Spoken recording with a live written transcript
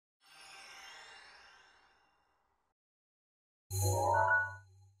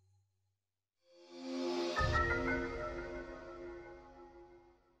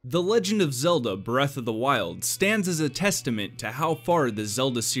The Legend of Zelda: Breath of the Wild stands as a testament to how far the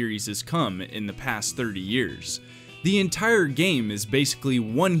Zelda series has come in the past 30 years. The entire game is basically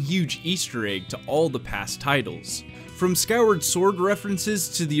one huge Easter egg to all the past titles. From Skyward Sword references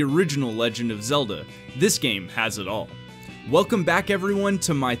to the original Legend of Zelda, this game has it all. Welcome back everyone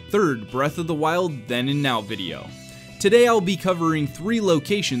to my third Breath of the Wild Then and Now video. Today I'll be covering 3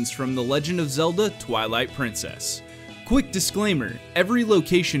 locations from The Legend of Zelda: Twilight Princess. Quick disclaimer, every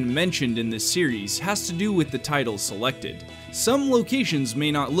location mentioned in this series has to do with the title selected. Some locations may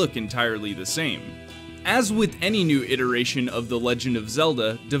not look entirely the same. As with any new iteration of The Legend of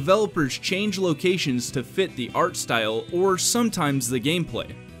Zelda, developers change locations to fit the art style or sometimes the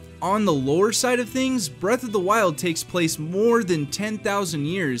gameplay. On the lore side of things, Breath of the Wild takes place more than 10,000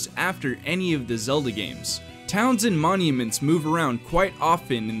 years after any of the Zelda games. Towns and monuments move around quite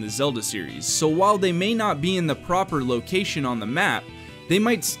often in the Zelda series, so while they may not be in the proper location on the map, they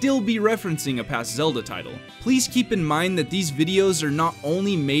might still be referencing a past Zelda title. Please keep in mind that these videos are not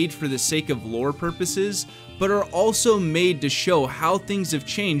only made for the sake of lore purposes, but are also made to show how things have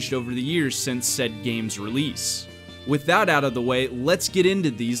changed over the years since said game's release. With that out of the way, let's get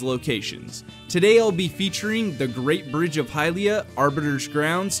into these locations. Today I'll be featuring the Great Bridge of Hylia, Arbiter's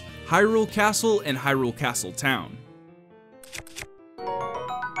Grounds, Hyrule Castle, and Hyrule Castle Town.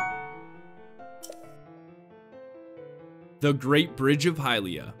 The Great Bridge of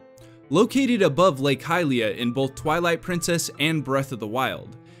Hylia. Located above Lake Hylia in both Twilight Princess and Breath of the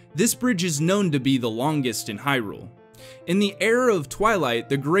Wild, this bridge is known to be the longest in Hyrule. In the era of Twilight,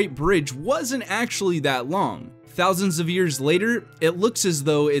 the Great Bridge wasn't actually that long. Thousands of years later, it looks as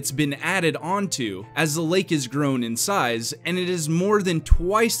though it's been added onto as the lake has grown in size, and it is more than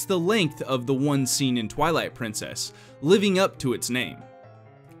twice the length of the one seen in Twilight Princess, living up to its name.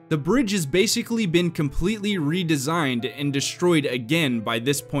 The bridge has basically been completely redesigned and destroyed again by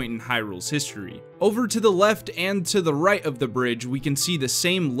this point in Hyrule's history. Over to the left and to the right of the bridge, we can see the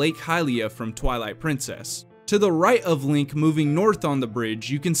same Lake Hylia from Twilight Princess. To the right of Link moving north on the bridge,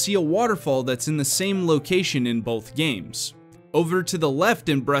 you can see a waterfall that's in the same location in both games. Over to the left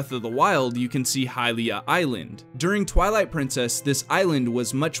in Breath of the Wild, you can see Hylia Island. During Twilight Princess, this island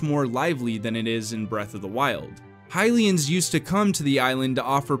was much more lively than it is in Breath of the Wild. Hylians used to come to the island to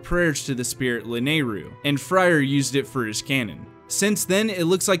offer prayers to the spirit Lanayru, and Friar used it for his cannon. Since then, it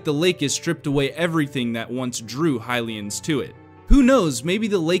looks like the lake has stripped away everything that once drew Hylians to it. Who knows, maybe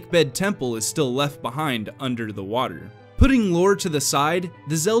the lakebed temple is still left behind under the water. Putting lore to the side,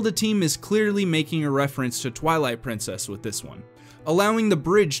 the Zelda team is clearly making a reference to Twilight Princess with this one, allowing the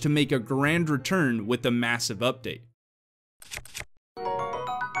bridge to make a grand return with a massive update.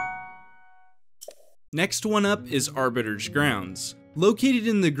 Next one up is Arbiter's Grounds. Located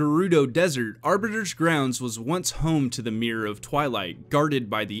in the Gerudo Desert, Arbiter's Grounds was once home to the Mirror of Twilight, guarded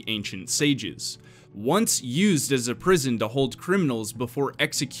by the ancient sages. Once used as a prison to hold criminals before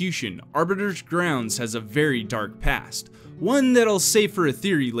execution, Arbiter's Grounds has a very dark past, one that I'll save for a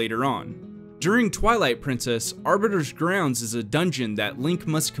theory later on. During Twilight Princess, Arbiter's Grounds is a dungeon that Link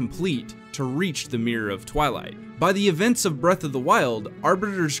must complete to reach the Mirror of Twilight. By the events of Breath of the Wild,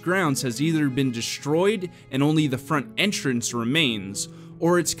 Arbiter's Grounds has either been destroyed and only the front entrance remains,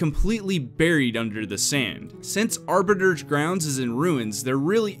 or it's completely buried under the sand. Since Arbiter's Grounds is in ruins, there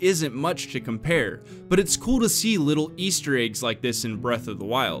really isn't much to compare, but it's cool to see little Easter eggs like this in Breath of the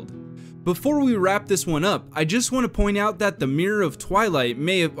Wild. Before we wrap this one up, I just want to point out that the Mirror of Twilight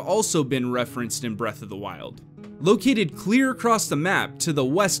may have also been referenced in Breath of the Wild. Located clear across the map to the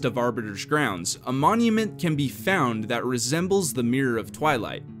west of Arbiter's Grounds, a monument can be found that resembles the Mirror of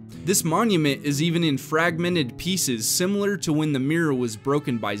Twilight. This monument is even in fragmented pieces similar to when the mirror was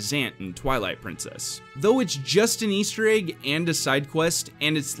broken by Zant in Twilight Princess. Though it's just an Easter egg and a side quest,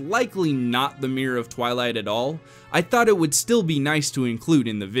 and it's likely not the Mirror of Twilight at all, I thought it would still be nice to include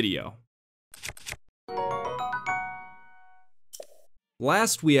in the video.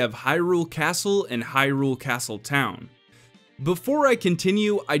 Last we have Hyrule Castle and Hyrule Castle Town. Before I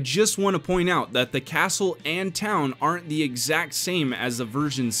continue, I just want to point out that the castle and town aren't the exact same as the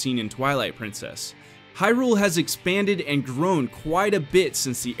versions seen in Twilight Princess. Hyrule has expanded and grown quite a bit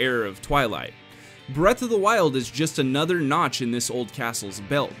since the era of Twilight. Breath of the Wild is just another notch in this old castle's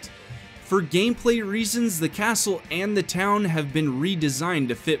belt. For gameplay reasons, the castle and the town have been redesigned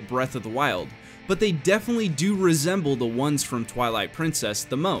to fit Breath of the Wild, but they definitely do resemble the ones from Twilight Princess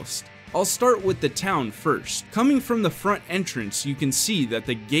the most. I'll start with the town first. Coming from the front entrance, you can see that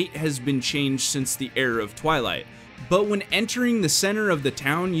the gate has been changed since the era of Twilight, but when entering the center of the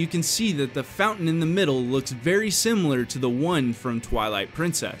town, you can see that the fountain in the middle looks very similar to the one from Twilight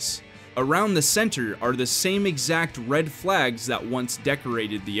Princess. Around the center are the same exact red flags that once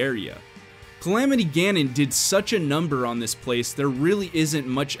decorated the area. Calamity Ganon did such a number on this place, there really isn't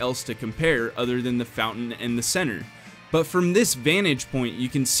much else to compare other than the fountain and the center. But from this vantage point, you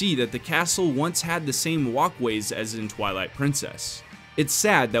can see that the castle once had the same walkways as in Twilight Princess. It's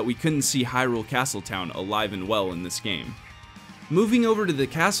sad that we couldn't see Hyrule Castletown alive and well in this game. Moving over to the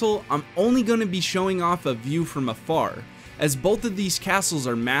castle, I'm only going to be showing off a view from afar, as both of these castles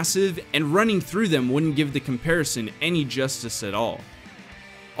are massive and running through them wouldn't give the comparison any justice at all.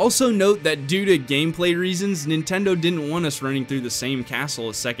 Also note that due to gameplay reasons, Nintendo didn't want us running through the same castle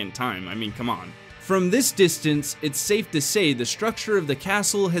a second time, I mean come on. From this distance, it's safe to say the structure of the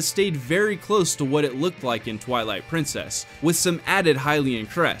castle has stayed very close to what it looked like in Twilight Princess, with some added Hylian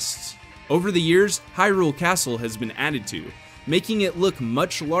crests. Over the years, Hyrule Castle has been added to, making it look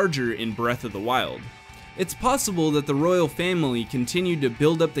much larger in Breath of the Wild. It's possible that the royal family continued to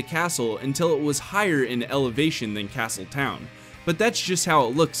build up the castle until it was higher in elevation than Castle Town, but that's just how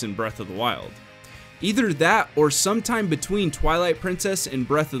it looks in Breath of the Wild. Either that or sometime between Twilight Princess and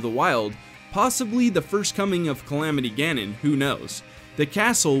Breath of the Wild, possibly the first coming of Calamity Ganon, who knows, the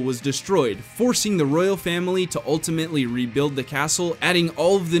castle was destroyed, forcing the royal family to ultimately rebuild the castle, adding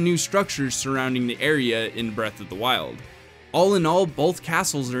all of the new structures surrounding the area in Breath of the Wild. All in all, both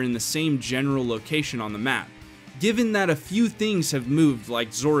castles are in the same general location on the map, given that a few things have moved,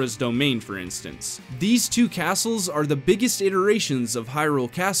 like Zora's Domain for instance. These two castles are the biggest iterations of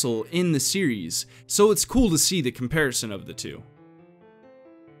Hyrule Castle in the series, so it's cool to see the comparison of the two.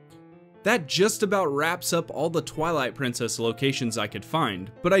 That just about wraps up all the Twilight Princess locations I could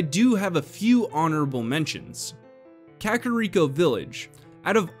find, but I do have a few honorable mentions. Kakariko Village.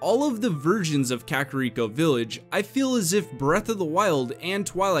 Out of all of the versions of Kakariko Village, I feel as if Breath of the Wild and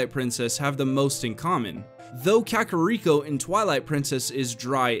Twilight Princess have the most in common. Though Kakariko in Twilight Princess is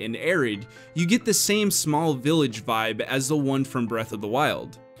dry and arid, you get the same small village vibe as the one from Breath of the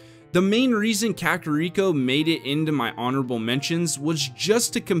Wild. The main reason Kakariko made it into my honorable mentions was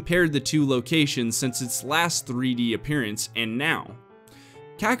just to compare the two locations since its last 3D appearance and now.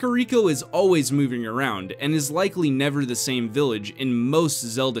 Kakariko is always moving around and is likely never the same village in most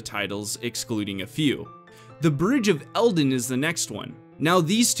Zelda titles excluding a few. The Bridge of Eldin is the next one. Now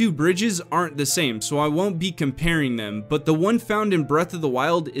these two bridges aren't the same, so I won't be comparing them, but the one found in Breath of the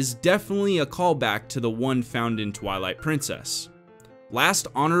Wild is definitely a callback to the one found in Twilight Princess. Last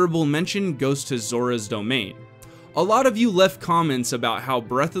honorable mention goes to Zora's Domain. A lot of you left comments about how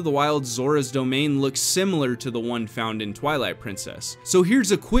Breath of the Wild's Zora's Domain looks similar to the one found in Twilight Princess, so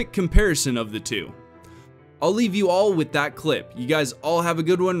here's a quick comparison of the two. I'll leave you all with that clip. You guys all have a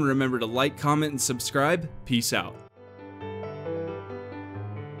good one. Remember to like, comment, and subscribe. Peace out.